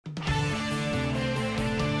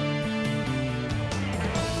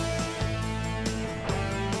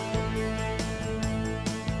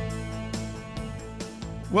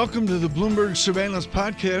Welcome to the Bloomberg Surveillance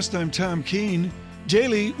Podcast. I'm Tom Keene.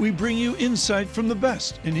 Daily, we bring you insight from the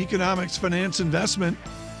best in economics, finance, investment,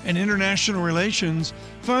 and international relations.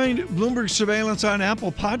 Find Bloomberg Surveillance on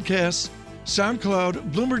Apple Podcasts,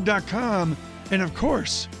 SoundCloud, Bloomberg.com, and of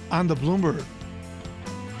course, on the Bloomberg.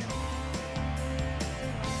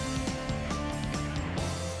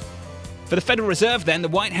 For the Federal Reserve, then, the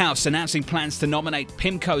White House announcing plans to nominate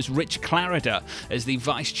PIMCO's Rich Clarida as the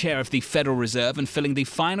vice chair of the Federal Reserve and filling the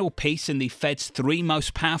final piece in the Fed's three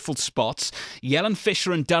most powerful spots: Yellen,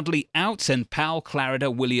 Fisher and Dudley out, and Powell,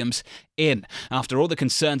 Clarida, Williams in. After all the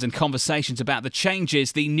concerns and conversations about the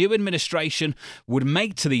changes the new administration would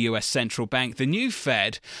make to the U.S. central bank, the new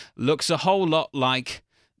Fed looks a whole lot like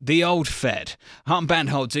the old Fed. Harm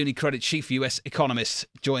Bandholz, Unicredit Chief U.S. Economist,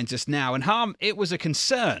 joins us now. And Harm, it was a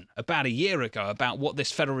concern about a year ago about what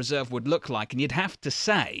this Federal Reserve would look like, and you'd have to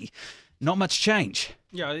say, not much change.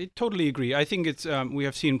 Yeah, I totally agree. I think it's we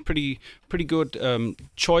have seen pretty good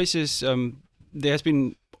choices. There has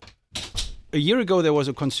been a year ago there was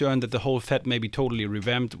a concern that the whole Fed may be totally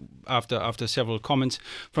revamped after several comments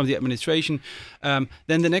from the administration. Then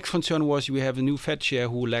the next concern was we have a new Fed chair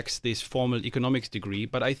who lacks this formal economics degree.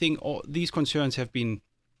 But I think all these concerns have been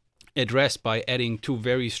addressed by adding two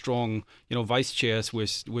very strong, vice chairs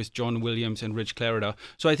with John Williams and Rich Clarida.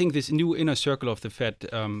 So I think this new inner circle of the Fed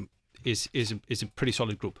is a pretty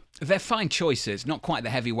solid group. They're fine choices, not quite the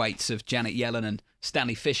heavyweights of Janet Yellen and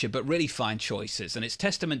Stanley Fisher, but really fine choices. And it's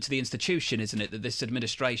testament to the institution, isn't it, that this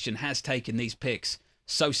administration has taken these picks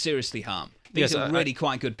so seriously, Harm. These are really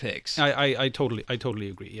quite good picks. I totally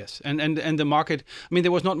agree, yes. And the market,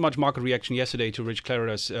 there was not much market reaction yesterday to Rich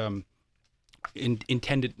Clarida's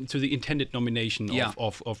intended nomination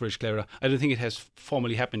of Rich Clarida. I don't think it has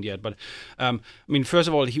formally happened yet, but first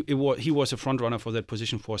of all, he was a front runner for that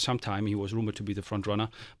position for some time. He was rumored to be the front runner,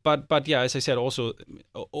 but yeah, as I said, also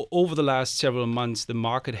over the last several months, the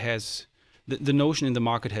market has the notion in the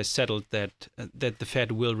market has settled that the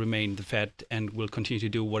Fed will remain the Fed and will continue to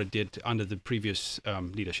do what it did under the previous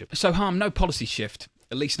leadership. So, Harm, no policy shift,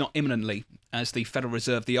 at least not imminently, as the Federal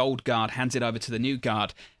Reserve, the old guard, hands it over to the new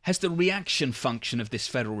guard. Has the reaction function of this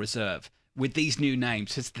Federal Reserve with these new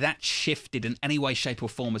names, has that shifted in any way, shape or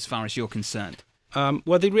form as far as you're concerned?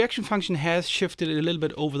 Well, the reaction function has shifted a little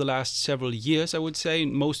bit over the last several years, I would say,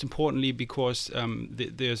 most importantly because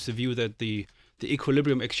there's the view that the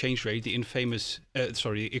equilibrium exchange rate, the infamous,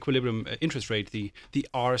 equilibrium interest rate, the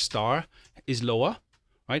R star, is lower,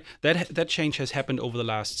 right? That change has happened over the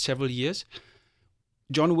last several years.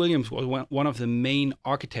 John Williams was one of the main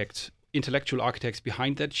intellectual architects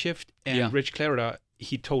behind that shift, and Rich Clarida,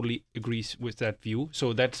 he totally agrees with that view.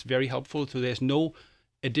 So that's very helpful. So there's no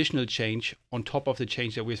additional change on top of the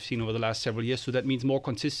change that we've seen over the last several years. So that means more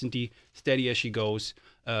consistency, steady as she goes,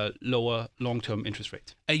 lower long-term interest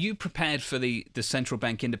rates. Are you prepared for the central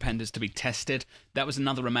bank independence to be tested? That was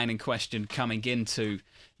another remaining question coming into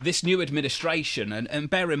this new administration. And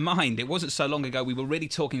bear in mind, it wasn't so long ago we were really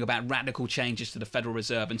talking about radical changes to the Federal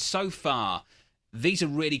Reserve. And so far, these are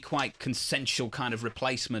really quite consensual kind of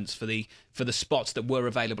replacements for the spots that were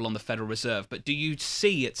available on the Federal Reserve. But do you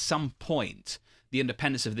see at some point the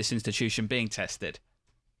independence of this institution being tested?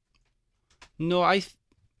 No,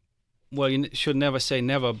 well, you should never say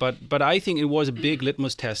never, but I think it was a big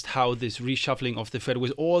litmus test how this reshuffling of the Fed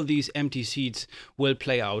with all these empty seats will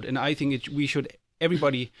play out. And I think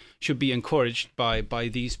everybody should be encouraged by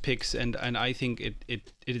these picks. And I think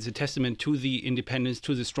it is a testament to the independence,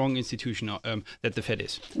 to the strong institution that the Fed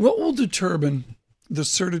is. What will determine the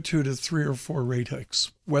certitude of 3 or 4 rate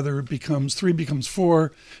hikes, whether it becomes 3 becomes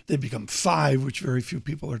 4, they become 5, which very few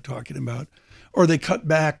people are talking about, or they cut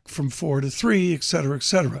back from 4 to 3, et cetera, et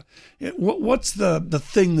cetera. What's the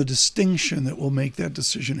distinction that will make that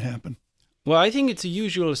decision happen? Well, I think it's a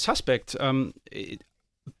usual suspect.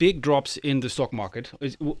 Big drops in the stock market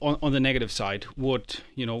on the negative side would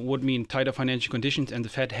mean tighter financial conditions, and the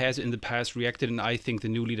Fed has in the past reacted, and I think the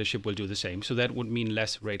new leadership will do the same. So that would mean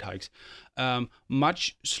less rate hikes.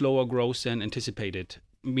 Much slower growth than anticipated,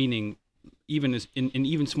 meaning even an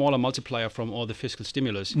even smaller multiplier from all the fiscal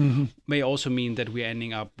stimulus may also mean that we're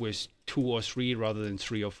ending up with 2 or 3 rather than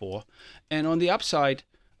 3 or 4. And on the upside,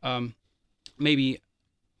 maybe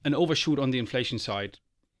an overshoot on the inflation side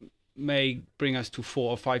may bring us to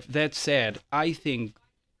 4 or 5. That said, I think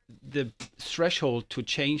the threshold to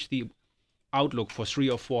change the outlook for 3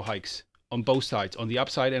 or 4 hikes on both sides, on the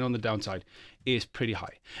upside and on the downside, is pretty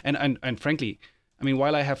high. And frankly,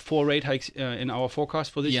 while I have 4 rate hikes in our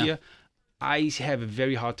forecast for this year, I have a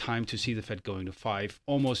very hard time to see the Fed going to 5.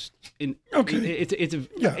 Almost in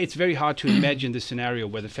it's very hard to imagine the scenario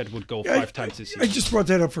where the Fed would go 5 times this year. I just brought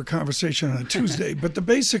that up for conversation on a Tuesday, but the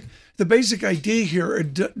basic idea here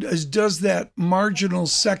is, does that marginal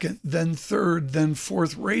second, then third, then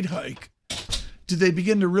fourth rate hike, do they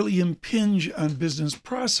begin to really impinge on business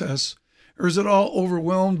process, or is it all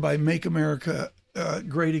overwhelmed by Make America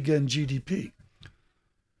Great Again GDP?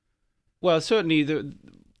 Well, certainly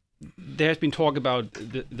there has been talk about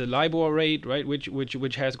the LIBOR rate, right,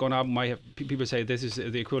 which has gone up. People say this is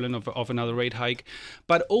the equivalent of another rate hike.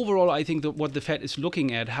 But overall, I think that what the Fed is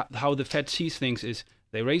looking at, how the Fed sees things, is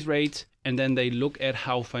they raise rates and then they look at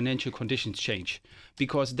how financial conditions change,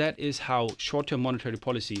 because that is how short-term monetary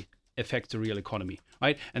policy affects the real economy,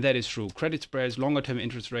 right? And that is through credit spreads, longer-term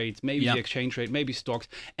interest rates, maybe the exchange rate, maybe stocks,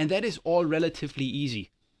 and that is all relatively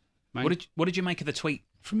easy. Right? What did you make of the tweet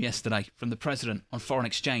from yesterday from the president on foreign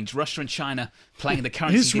exchange? Russia and China playing the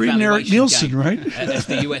currency devaluation Nielsen, game, right? As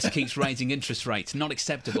the US keeps raising interest rates. Not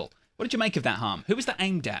acceptable. What did you make of that, Harm? Who was that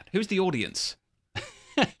aimed at? Who's the audience?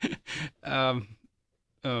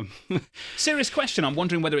 Serious question. I'm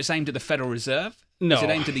wondering whether it's aimed at the Federal Reserve. No. Is it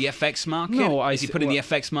aimed at the FX market? No. Is he putting the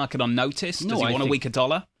FX market on notice? Does he want a weaker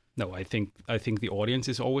dollar? No, I think the audience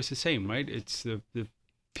is always the same, right? It's the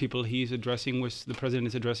people he's addressing the president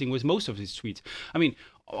is addressing with most of his tweets. I mean,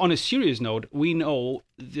 on a serious note, we know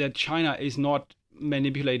that China is not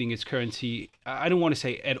manipulating its currency, I don't want to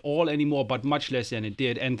say at all anymore, but much less than it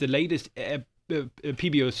did. And the latest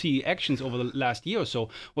PBOC actions over the last year or so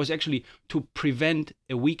was actually to prevent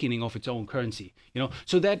a weakening of its own currency.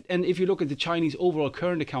 So that, and if you look at the Chinese overall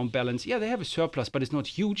current account balance, they have a surplus, but it's not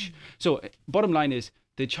huge. So bottom line is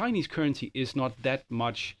the Chinese currency is not that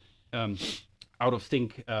much out of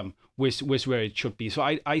sync with where it should be. So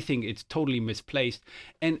I think it's totally misplaced.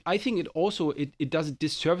 And I think it also, it does a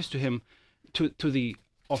disservice to him, to the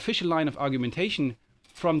official line of argumentation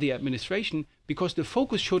from the administration, because the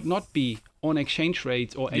focus should not be on exchange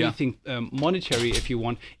rates or anything monetary, if you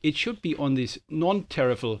want. It should be on these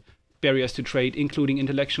non-tariffal barriers to trade, including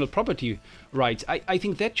intellectual property rights. I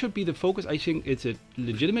think that should be the focus. I think it's a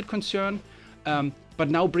legitimate concern. But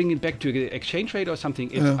now bringing it back to the exchange rate or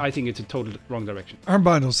something, I think it's a total wrong direction.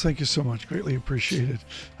 Bandholz, thank you so much. Greatly appreciated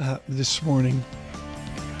this morning.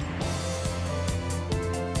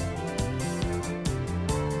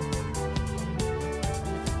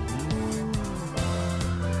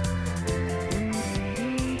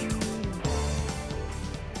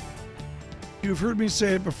 You've heard me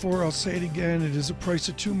say it before. I'll say it again. It is a price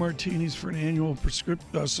of 2 martinis for an annual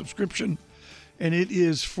subscription. And it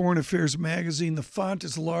is Foreign Affairs Magazine. The font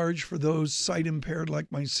is large for those sight impaired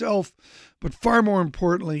like myself, but far more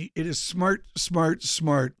importantly, it is smart, smart,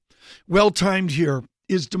 smart. Well-timed here.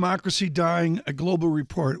 Is Democracy Dying? A global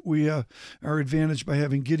report. We are advantaged by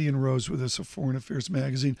having Gideon Rose with us of Foreign Affairs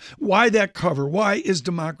Magazine. Why that cover? Why is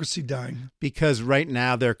democracy dying? Because right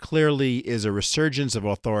now there clearly is a resurgence of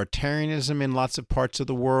authoritarianism in lots of parts of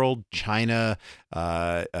the world. China,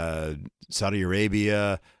 Saudi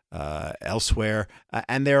Arabia, elsewhere.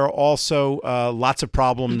 And there are also lots of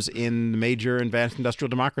problems in the major advanced industrial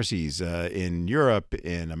democracies in Europe,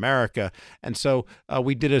 in America. And so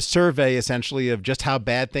we did a survey essentially of just how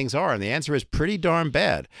bad things are. And the answer is pretty darn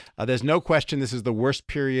bad. There's no question this is the worst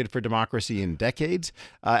period for democracy in decades.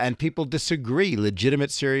 And people disagree.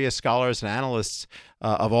 Legitimate, serious scholars and analysts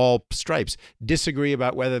of all stripes disagree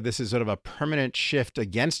about whether this is sort of a permanent shift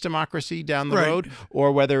against democracy down the road,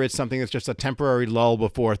 or whether it's something that's just a temporary lull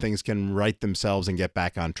before things can right themselves and get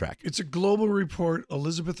back on track. It's a global report,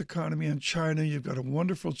 Elizabeth Economy on China. You've got a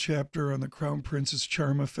wonderful chapter on the Crown Prince's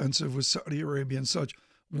charm offensive with Saudi Arabia and such.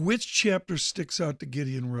 Which chapter sticks out to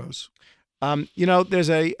Gideon Rose? There's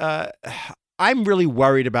I'm really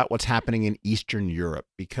worried about what's happening in Eastern Europe,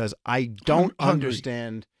 because I don't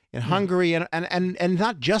understand. In Hungary and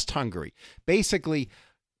not just Hungary, basically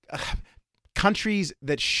countries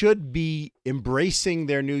that should be embracing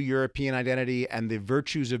their new European identity and the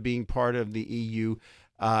virtues of being part of the EU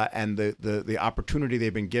and the opportunity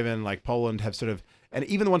they've been given, like Poland, have sort of, and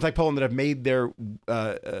even the ones like Poland that have made their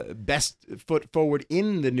best foot forward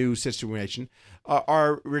in the new situation,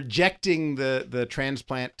 are rejecting the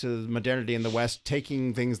transplant to modernity in the West,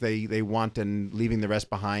 taking things they want and leaving the rest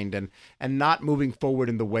behind, and not moving forward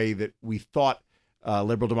in the way that we thought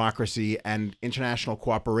liberal democracy and international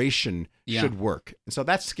cooperation should work. And so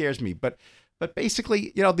that scares me. But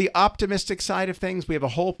basically, the optimistic side of things, we have a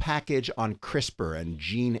whole package on CRISPR and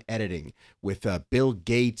gene editing with Bill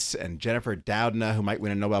Gates and Jennifer Doudna, who might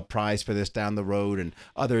win a Nobel Prize for this down the road, and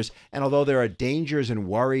others. And although there are dangers and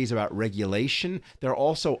worries about regulation, there are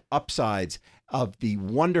also upsides of the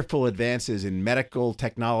wonderful advances in medical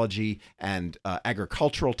technology and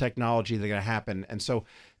agricultural technology that are going to happen. And so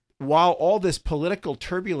while all this political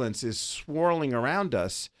turbulence is swirling around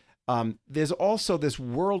us, there's also this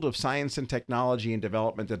world of science and technology and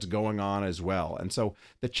development that's going on as well. And so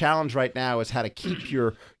the challenge right now is how to keep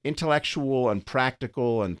your intellectual and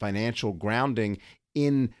practical and financial grounding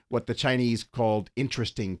in what the Chinese called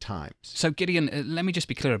interesting times. So, Gideon, let me just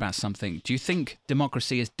be clear about something. Do you think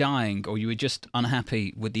democracy is dying, or you were just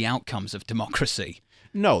unhappy with the outcomes of democracy?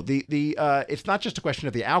 No, it's not just a question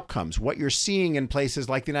of the outcomes. What you're seeing in places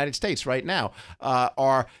like the United States right now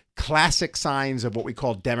are classic signs of what we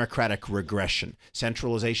call democratic regression: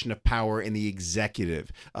 centralization of power in the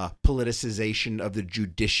executive, politicization of the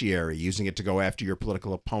judiciary, using it to go after your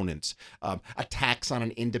political opponents, attacks on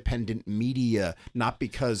an independent media, not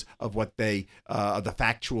because of what the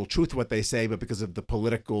factual truth of what they say, but because of the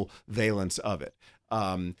political valence of it.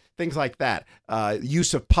 Things like that.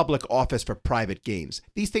 Use of public office for private gains.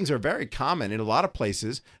 These things are very common in a lot of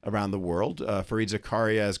places around the world. Fareed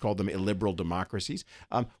Zakaria has called them illiberal democracies.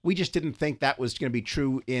 We just didn't think that was going to be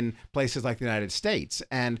true in places like the United States.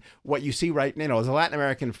 And what you see right now, as a Latin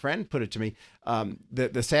American friend put it to me,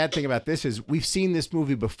 the sad thing about this is we've seen this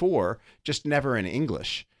movie before, just never in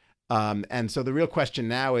English. And so the real question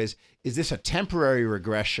now is this a temporary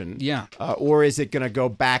regression? Yeah. Or is it going to go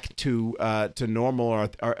back to normal, or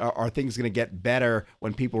are things going to get better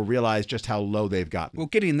when people realize just how low they've gotten? Well,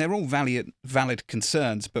 Gideon, they're all valid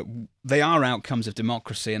concerns, but they are outcomes of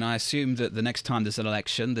democracy. And I assume that the next time there's an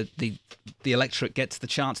election, that the electorate gets the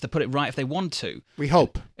chance to put it right if they want to. We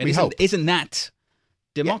hope. Isn't that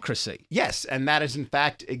democracy? Yeah. Yes. And that is, in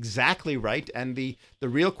fact, exactly right. And the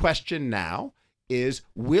real question now is,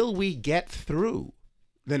 will we get through?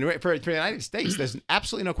 Then for the United States, there's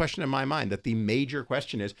absolutely no question in my mind that the major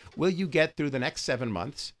question is, will you get through the next 7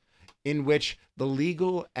 months in which the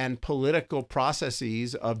legal and political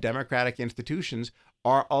processes of democratic institutions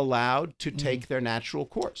are allowed to take their natural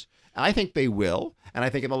course? And I think they will. And I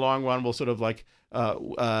think in the long run, we'll sort of like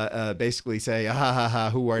basically say,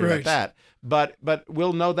 who worried about that? But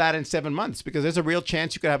we'll know that in 7 months, because there's a real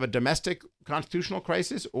chance you could have a domestic constitutional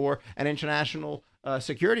crisis or an international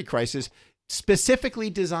security crisis specifically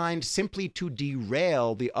designed simply to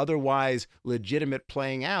derail the otherwise legitimate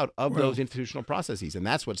playing out of those institutional processes. And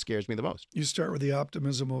that's what scares me the most. You start with the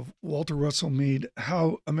optimism of Walter Russell Mead,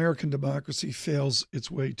 how American democracy fails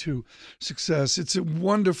its way to success. It's a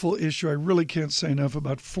wonderful issue. I really can't say enough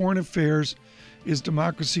about foreign affairs. Is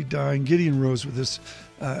democracy dying? Gideon Rose with us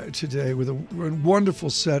today with a wonderful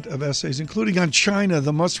set of essays, including on China,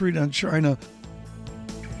 the must-read on China.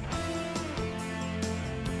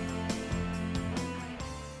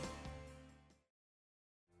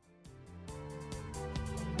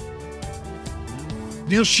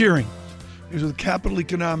 Neil Shearing is with Capital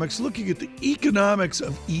Economics, looking at the economics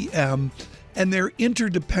of EM and their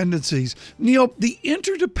interdependencies. Neil, the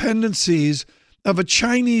interdependencies of a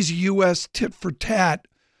Chinese U.S. tit for tat,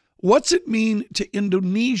 what's it mean to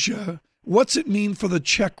Indonesia? What's it mean for the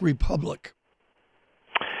Czech Republic?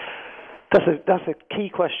 That's a key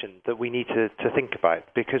question that we need to think about,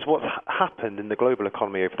 because what's happened in the global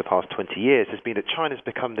economy over the past 20 years has been that China's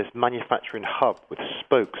become this manufacturing hub with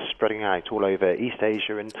spokes spreading out all over East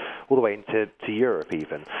Asia and all the way into Europe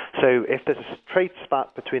even. So if there's a trade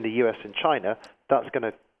spat between the US and China, that's going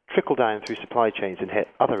to trickle down through supply chains and hit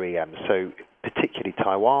other EMs, so particularly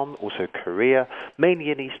Taiwan, also Korea,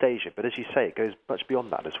 mainly in East Asia. But as you say, it goes much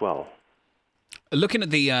beyond that as well. Looking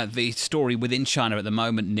at the story within China at the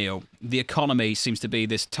moment, Neil, the economy seems to be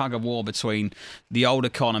this tug-of-war between the old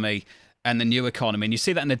economy and the new economy. And you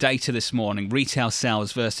see that in the data this morning, retail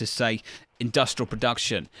sales versus, say, industrial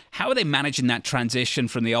production. How are they managing that transition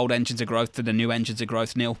from the old engines of growth to the new engines of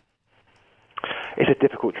growth, Neil? It's a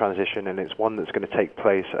difficult transition, and it's one that's going to take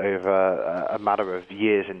place over a matter of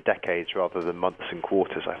years and decades rather than months and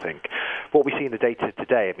quarters, I think. What we see in the data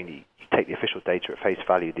today, I mean, you take the official data at face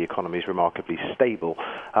value, the economy is remarkably stable.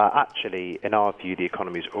 Actually, in our view, the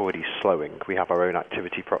economy is already slowing. We have our own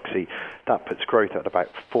activity proxy. That puts growth at about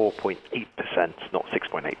 4.8%, not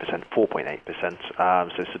 6.8%,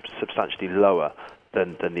 4.8%, so substantially lower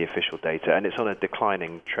than the official data, and it's on a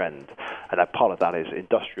declining trend. And part of that is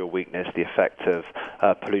industrial weakness, the effect of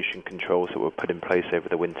pollution controls that were put in place over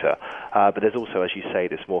the winter. But there's also, as you say,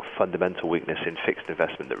 this more fundamental weakness in fixed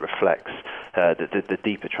investment that reflects the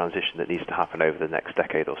deeper transition that needs to happen over the next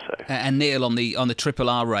decade or so. And Neil, on the triple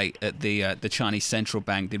R rate at the Chinese central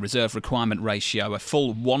bank, the reserve requirement ratio, a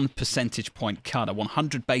full 1 percentage point cut, a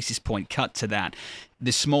 100 basis point cut to that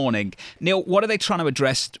this morning. Neil, what are they trying to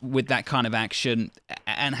address with that kind of action,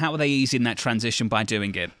 and how are they easing that transition by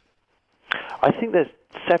doing it? I think there's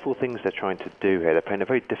several things they're trying to do here. They're playing a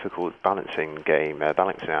very difficult balancing game,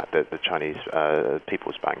 balancing out the Chinese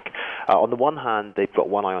People's Bank. On the one hand, they've got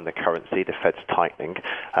one eye on the currency. The Fed's tightening.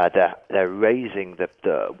 They're raising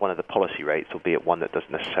one of the policy rates, albeit one that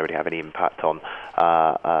doesn't necessarily have any impact on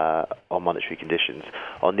monetary conditions.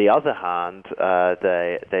 On the other hand,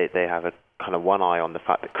 they have a kind of one eye on the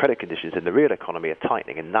fact that credit conditions in the real economy are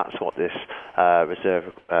tightening, and that's what this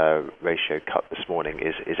reserve ratio cut this morning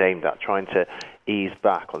is aimed at, trying to ease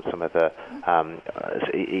back on some of the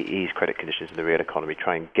ease credit conditions in the real economy,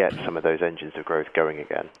 try and get some of those engines of growth going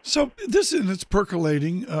again. So this, and it's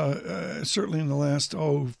percolating, certainly in the last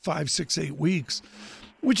 5, 6, 8 weeks,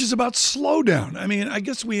 which is about slowdown. I mean, I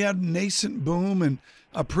guess we had nascent boom and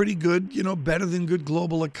a pretty good, better than good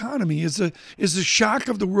global economy. Is the shock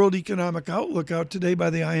of the world economic outlook out today by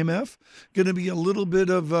the IMF going to be a little bit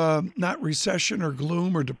of not recession or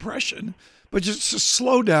gloom or depression, but just a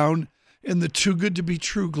slowdown in the too good to be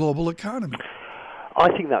true global economy? I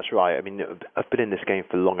think that's right. I mean, I've been in this game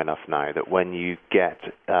for long enough now that when you get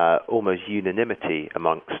almost unanimity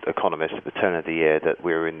amongst economists at the turn of the year that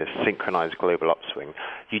we're in this synchronized global upswing,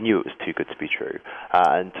 you knew it was too good to be true.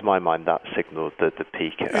 And to my mind, that signaled the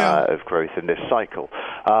peak of growth in this cycle.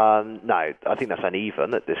 Now, I think that's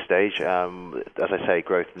uneven at this stage. As I say,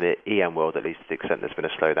 growth in the EM world, at least to the extent there's been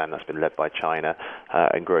a slowdown, that's been led by China,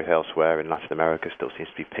 and growth elsewhere in Latin America still seems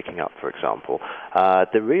to be picking up, for example.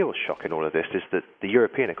 The real shock in all of this is that the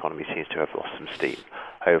European economy seems to have lost some steam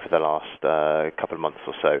over the last couple of months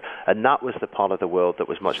or so. And that was the part of the world that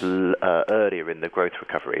was much earlier in the growth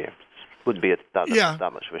recovery. It wouldn't be that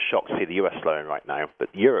much of a shock to see the US slowing right now,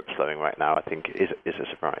 but Europe slowing right now, I think, is a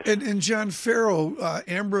surprise. And John Farrow,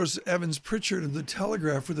 Ambrose Evans Pritchard of The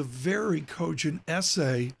Telegraph, with a very cogent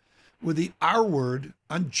essay with the R word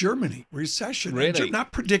on Germany, recession. Really?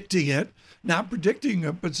 Not predicting it,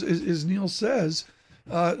 but as Neil says,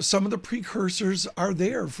 some of the precursors are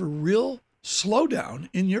there for real slowdown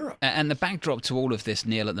in Europe. And the backdrop to all of this,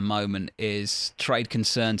 Neil, at the moment is trade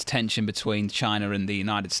concerns, tension between China and the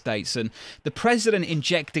United States, and the president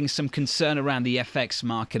injecting some concern around the FX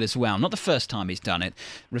market as well. Not the first time he's done it,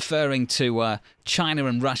 referring to China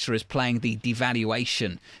and Russia as playing the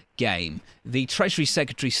devaluation game. The Treasury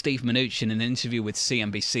Secretary Steve Mnuchin, in an interview with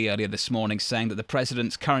CNBC earlier this morning, saying that the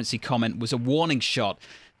president's currency comment was a warning shot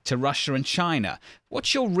to Russia and China.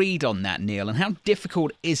 What's your read on that, Neil, and how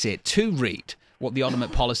difficult is it to read what the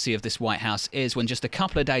ultimate policy of this White House is when just a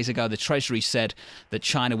couple of days ago the Treasury said that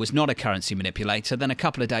China was not a currency manipulator, then a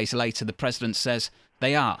couple of days later the president says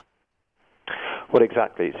they are? Well,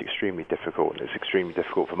 exactly. It's extremely difficult, and it's extremely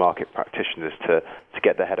difficult for market practitioners to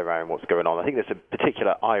get their head around what's going on. I think there's a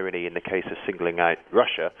particular irony in the case of singling out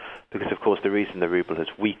Russia, because, of course, the reason the ruble has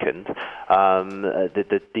weakened,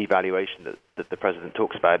 the devaluation that the president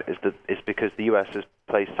talks about, is because the US has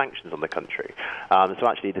placed sanctions on the country. So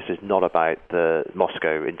actually, this is not about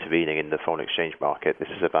Moscow intervening in the foreign exchange market. This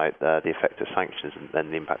is about the effect of sanctions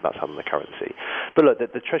and the impact that's had on the currency. But look,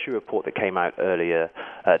 the Treasury report that came out earlier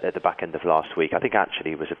at the back end of last week, I think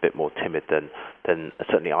actually was a bit more timid than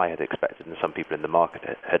certainly I had expected and some people in the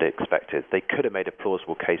market had expected. They could have made a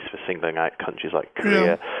plausible case for singling out countries like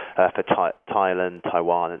Korea, for Thailand,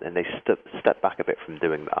 Taiwan, and they stepped back a bit from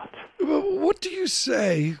doing that. What do you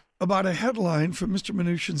say about a headline from Mr.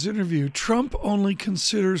 Mnuchin's interview? Trump only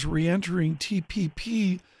considers re-entering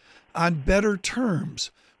TPP on better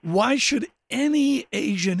terms. Why should any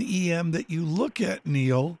Asian EM that you look at,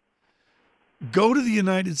 Neil, go to the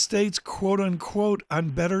United States, quote unquote, on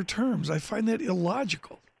better terms? I find that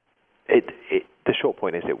illogical. The short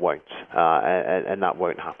point is it won't, and that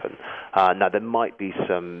won't happen. Now there might be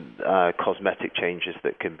some cosmetic changes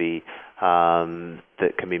that can be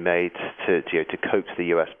made to coax the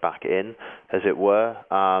US back in, as it were.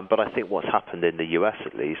 But I think what's happened in the US,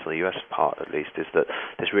 at least, on the US part at least, is that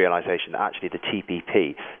this realization that actually the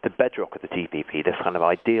TPP, the bedrock of the TPP, this kind of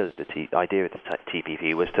idea of the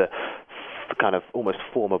TPP was to kind of almost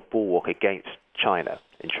form a bulwark against China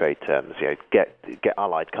in trade terms, get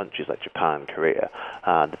allied countries like Japan, Korea,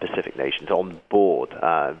 the Pacific nations on board,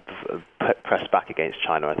 press back against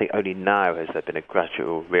China. I think only now has there been a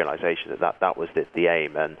gradual realization that was the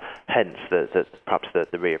aim, and hence perhaps the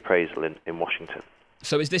reappraisal in Washington.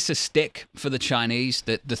 So is this a stick for the Chinese,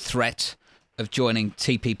 the threat of joining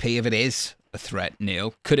TPP, if it is a threat,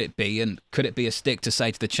 Neil? Could it be, and could it be a stick to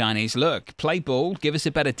say to the Chinese, look, play ball, give us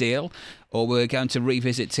a better deal, or we're going to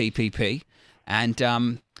revisit TPP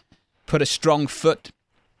and put a strong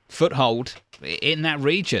foothold in that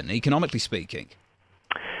region, economically speaking?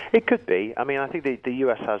 It could be. I mean, I think the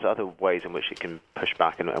US has other ways in which it can push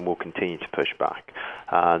back and will continue to push back.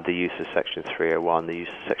 The use of Section 301, the use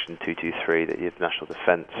of Section 223, the national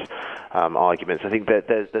defense arguments. I think that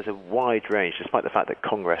there's a wide range, despite the fact that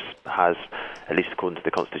Congress has, at least according to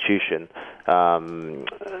the Constitution,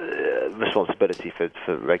 responsibility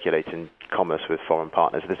for regulating commerce with foreign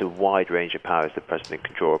partners. There's a wide range of powers the president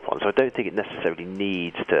can draw upon. So I don't think it necessarily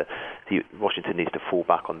Washington needs to fall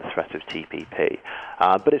back on the threat of TPP.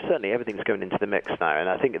 But it's certainly everything's going into the mix now. And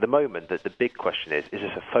I think at the moment that the big question is this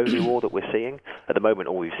a phony war that we're seeing? At the moment,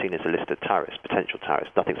 all we've seen is a list of tariffs, potential tariffs.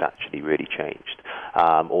 Nothing's actually really changed.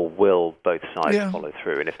 Or will both sides follow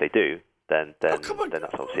through? And if they do, then that's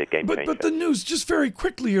obviously a game changer. But the news, just very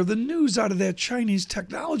quickly here, the news out of that Chinese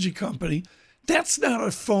technology company, that's not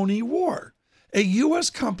a phony war. A U.S.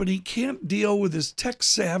 company can't deal with this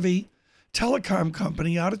tech-savvy telecom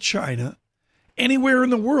company out of China anywhere in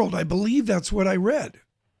the world. I believe that's what I read.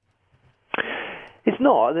 It's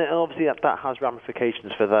not, and obviously that has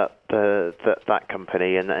ramifications for that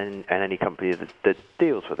company and any company that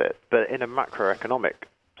deals with it. But in a macroeconomic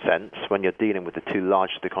sense, when you're dealing with the two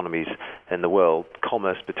largest economies in the world,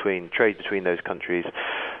 trade between those countries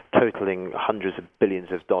totaling hundreds of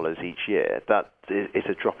billions of dollars each year, that is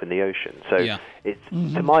a drop in the ocean. So it's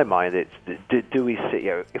to my mind, do we see,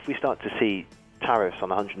 if we start to see tariffs on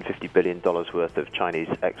 $150 billion worth of Chinese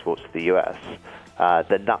exports to the US,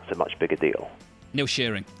 then that's a much bigger deal. Neil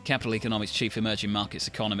Shearing, Capital Economics Chief Emerging Markets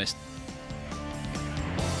Economist.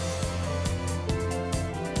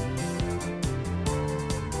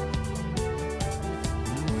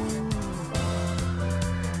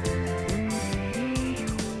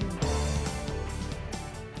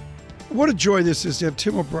 What a joy this is to have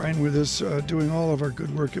Tim O'Brien with us, doing all of our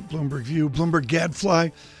good work at Bloomberg View. Bloomberg Gadfly,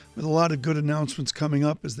 with a lot of good announcements coming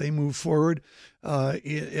up as they move forward at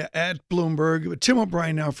Bloomberg. But Tim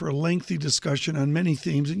O'Brien now for a lengthy discussion on many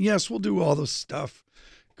themes. And yes, we'll do all the stuff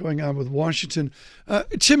going on with Washington.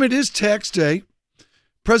 Tim, it is tax day.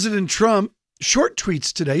 President Trump short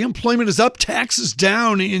tweets today. Employment is up, taxes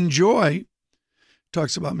down. Enjoy.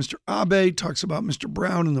 Talks about Mr. Abe, talks about Mr.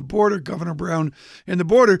 Brown and the border, Governor Brown and the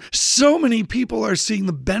border. So many people are seeing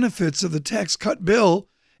the benefits of the tax cut bill.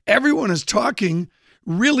 Everyone is talking.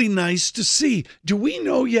 Really nice to see. Do we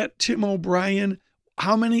know yet, Tim O'Brien,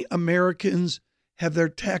 how many Americans have their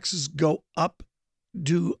taxes go up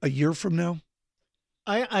due a year from now?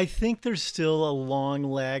 I think there's still a long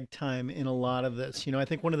lag time in a lot of this. I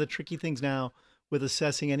think one of the tricky things now with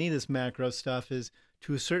assessing any of this macro stuff is,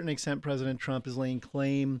 to a certain extent, President Trump is laying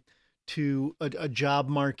claim to a job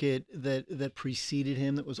market that preceded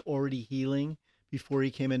him, that was already healing before he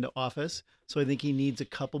came into office. So I think he needs a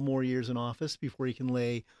couple more years in office before he can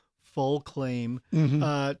lay full claim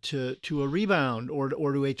to a rebound or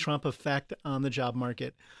to a Trump effect on the job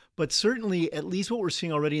market. But certainly, at least what we're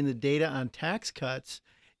seeing already in the data on tax cuts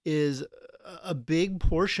is a big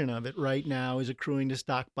portion of it right now is accruing to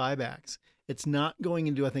stock buybacks. It's not going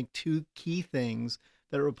into, I think, two key things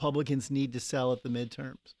that Republicans need to sell at the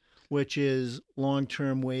midterms, which is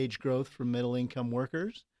long-term wage growth for middle-income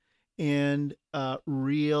workers and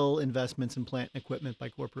real investments in plant and equipment by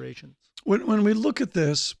corporations. When we look at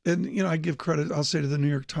this, and I give credit, I'll say, to the New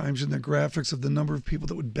York Times and their graphics of the number of people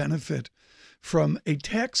that would benefit from a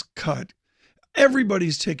tax cut,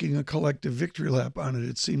 everybody's taking a collective victory lap on it,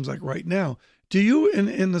 it seems like right now. Do you,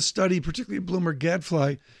 in the study, particularly Bloomberg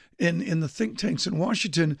Gadfly, in the think tanks in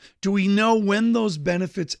Washington, do we know when those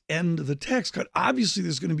benefits end the tax cut? Obviously,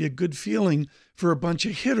 there's going to be a good feeling for a bunch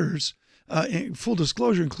of hitters, full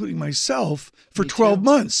disclosure, including myself, for 12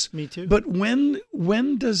 months. Me too. But when's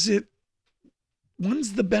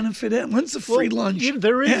the benefit end? When's the free lunch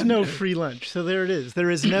There is end? no free lunch. So there it is.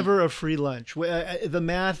 There is never a free lunch. The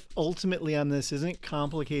math ultimately on this isn't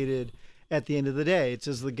complicated at the end of the day. It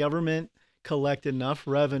says the government collect enough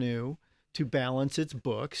revenue to balance its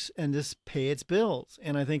books and just pay its bills.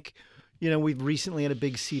 And I think, we've recently had a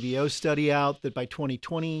big CBO study out that by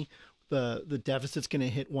 2020, the deficit's going to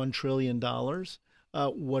hit $1 trillion.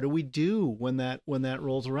 What do we do when that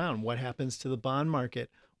rolls around? What happens to the bond market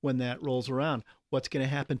when that rolls around? What's going to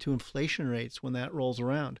happen to inflation rates when that rolls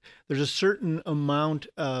around? There's a certain amount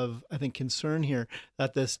of, I think, concern here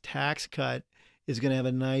that this tax cut is going to have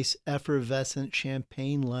a nice effervescent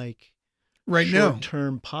champagne-like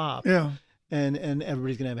short-term pop. Yeah. And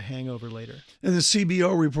everybody's going to have a hangover later. And the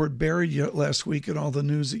CBO report buried you last week in all the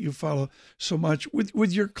news that you follow so much.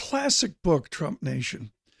 With your classic book, Trump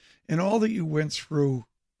Nation, and all that you went through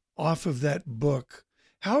off of that book,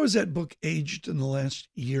 how has that book aged in the last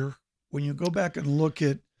year? When you go back and look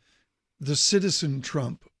at the citizen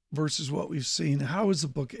Trump versus what we've seen, how has the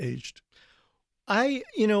book aged?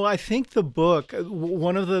 I think the book,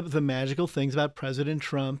 one of the magical things about President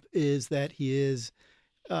Trump is that he is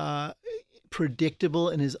predictable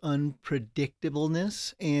in his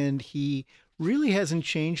unpredictableness, and he really hasn't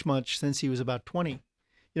changed much since he was about 20.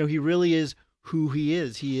 He really is who he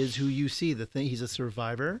is. He is who you see. He's a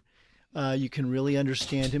survivor. You can really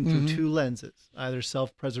understand him through two lenses, either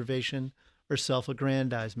self-preservation or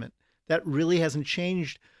self-aggrandizement. That really hasn't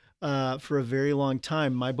changed for a very long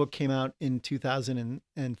time. My book came out in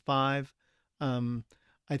 2005.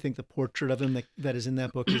 I think the portrait of him that is in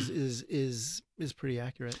that book is pretty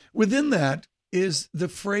accurate. Within that is the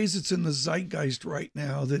phrase that's in the zeitgeist right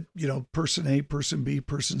now that, person A, person B,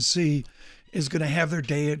 person C is going to have their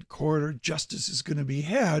day at court, or justice is going to be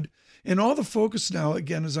had. And all the focus now,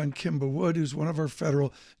 again, is on Kimba Wood, who's one of our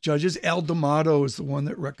federal judges. Al D'Amato is the one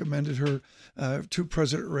that recommended her to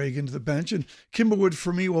President Reagan to the bench. And Kimba Wood,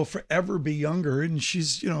 for me, will forever be younger. And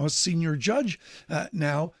she's, a senior judge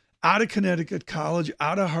now, out of Connecticut College,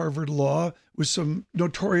 out of Harvard Law, with some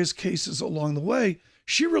notorious cases along the way.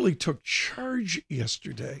 She really took charge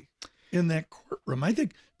yesterday in that courtroom. I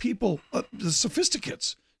think people, the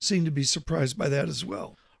sophisticates, seem to be surprised by that as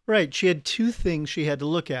well. Right. She had two things she had to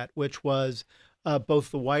look at, which was both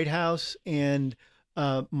the White House and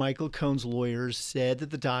Michael Cohen's lawyers said that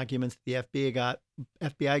the documents the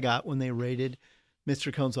FBI got when they raided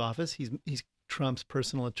Mr. Cohen's office, he's Trump's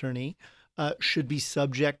personal attorney, should be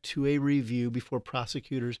subject to a review before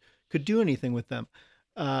prosecutors could do anything with them.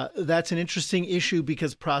 That's an interesting issue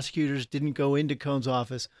because prosecutors didn't go into Cohen's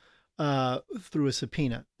office through a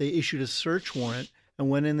subpoena. They issued a search warrant and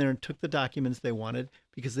went in there and took the documents they wanted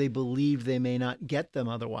because they believed they may not get them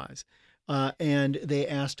otherwise. And they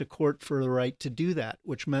asked a court for the right to do that,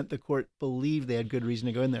 which meant the court believed they had good reason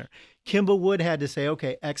to go in there. Kimba Wood had to say,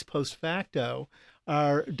 okay, ex post facto,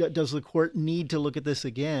 does the court need to look at this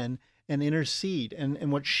again and intercede?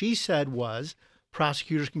 And what she said was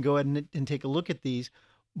prosecutors can go ahead and take a look at these,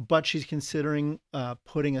 but she's considering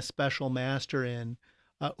putting a special master in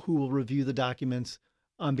who will review the documents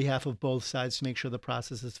on behalf of both sides to make sure the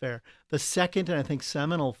process is fair. The second, and I think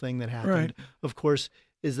seminal thing that happened, of course,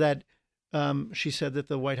 is that she said that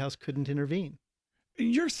the White House couldn't intervene.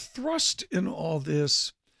 Your thrust in all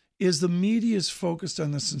this is the media is focused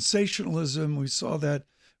on the sensationalism. We saw that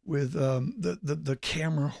with the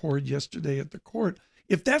camera horde yesterday at the court.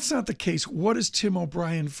 If that's not the case, what is Tim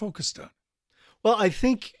O'Brien focused on? Well, I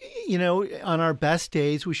think, on our best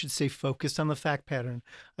days, we should stay focused on the fact pattern.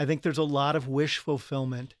 I think there's a lot of wish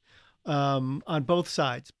fulfillment on both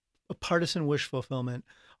sides, a partisan wish fulfillment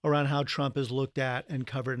around how Trump is looked at and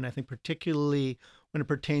covered. And I think particularly when it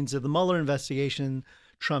pertains to the Mueller investigation,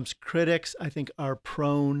 Trump's critics, I think, are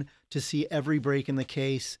prone to see every break in the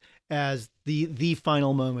case as the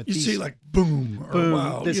final moment. You see like boom or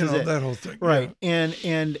wow, this is it. That whole thing. Right. Yeah.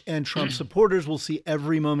 And Trump supporters will see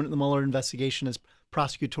every moment in the Mueller investigation as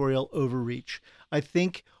prosecutorial overreach. I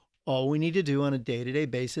think all we need to do on a day-to-day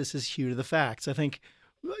basis is hew to the facts. I think,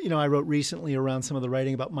 I wrote recently around some of the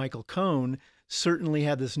writing about Michael Cohen, certainly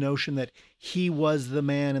had this notion that he was the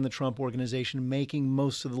man in the Trump organization making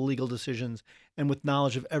most of the legal decisions and with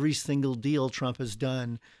knowledge of every single deal Trump has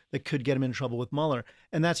done that could get him in trouble with Mueller.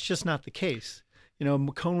 And that's just not the case.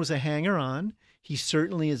 Cohen was a hanger-on. He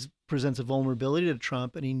certainly presents a vulnerability to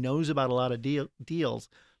Trump, and he knows about a lot of deals.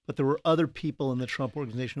 But there were other people in the Trump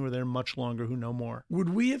organization who were there much longer who know more. Would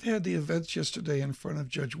we have had the events yesterday in front of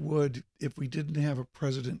Judge Wood if we didn't have a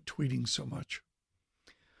president tweeting so much?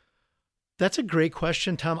 That's a great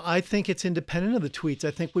question, Tom. I think it's independent of the tweets. I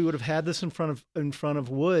think we would have had this in front of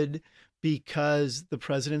Wood because the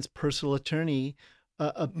president's personal attorney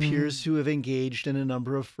appears to have engaged in a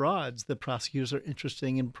number of frauds that prosecutors are interested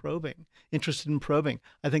in probing.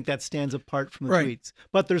 I think that stands apart from the tweets.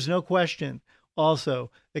 But there's no question also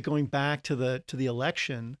that going back to the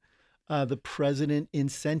election, the president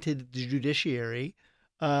incented the judiciary,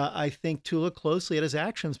 I think, to look closely at his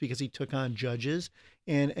actions because he took on judges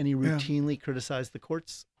and he routinely criticized the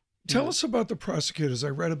courts. Tell us about the prosecutors. I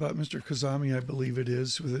read about Mr. Kazami, I believe it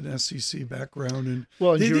is, with an SEC background. And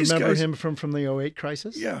do you remember him from the 2008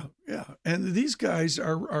 crisis? Yeah. And these guys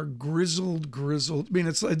are grizzled. I mean,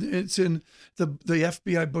 it's in the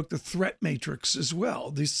FBI book, The Threat Matrix, as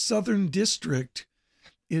well. The Southern District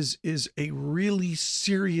is a really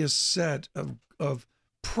serious set of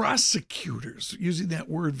prosecutors, using that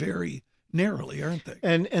word very narrowly, aren't they?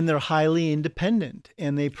 And they're highly independent,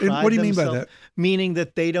 and they pride what do you mean by that? Meaning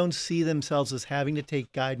that they don't see themselves as having to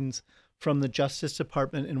take guidance from the Justice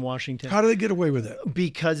Department in Washington. How do they get away with it?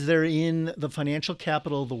 Because they're in the financial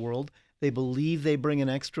capital of the world. They believe they bring an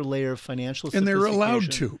extra layer of financial And they're allowed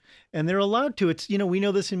sophistication. to. And they're allowed to. It's, we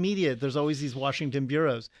know this in media. There's always these Washington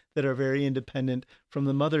bureaus that are very independent from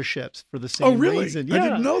the motherships for the same really? reason. I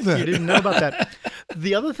didn't know that. You didn't know about that.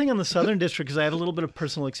 The other thing on the Southern District, because I had a little bit of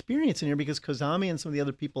personal experience in here, because Kozami and some of the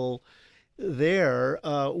other people there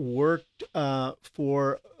worked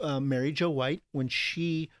for Mary Jo White when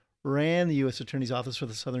she ran the U.S. Attorney's Office for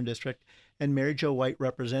the Southern District, and Mary Jo White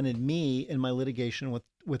represented me in my litigation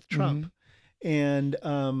with Trump. And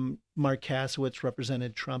Mark Kasowitz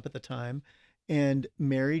represented Trump at the time, and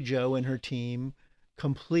Mary Jo and her team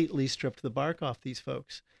completely stripped the bark off these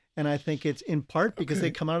folks. And I think it's in part because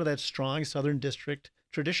they come out of that strong Southern District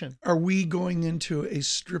tradition. Are we going into a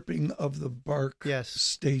stripping of the bark Yes.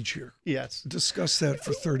 stage here? Yes. Discuss that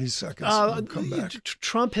for 30 seconds and we'll come back.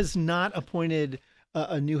 Trump has not appointed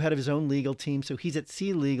a new head of his own legal team, so he's at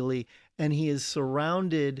sea legally, and he is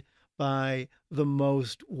surrounded by the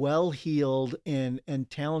most well-heeled and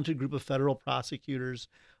talented group of federal prosecutors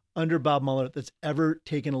under Bob Mueller that's ever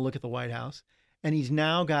taken a look at the White House. And he's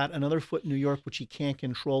now got another foot in New York, which he can't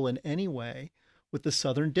control in any way, with the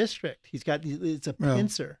Southern District. It's a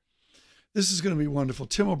pincer. This is going to be wonderful.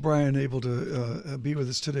 Tim O'Brien able to be with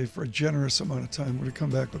us today for a generous amount of time. We're going to come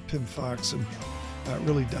back with Pim Fox and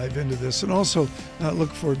really dive into this. And also look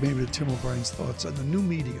forward maybe to Tim O'Brien's thoughts on the new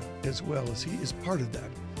media as well, as he is part of that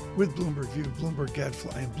with Bloomberg View, Bloomberg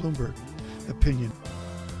Gadfly, and Bloomberg Opinion.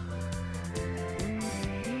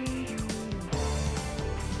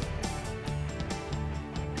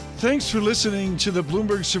 Thanks for listening to the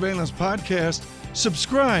Bloomberg Surveillance Podcast.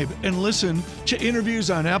 Subscribe and listen to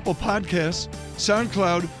interviews on Apple Podcasts,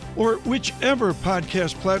 SoundCloud, or whichever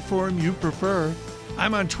podcast platform you prefer.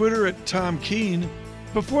 I'm on Twitter at Tom Keene.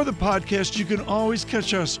 Before the podcast, you can always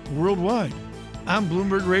catch us worldwide on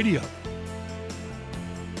Bloomberg Radio.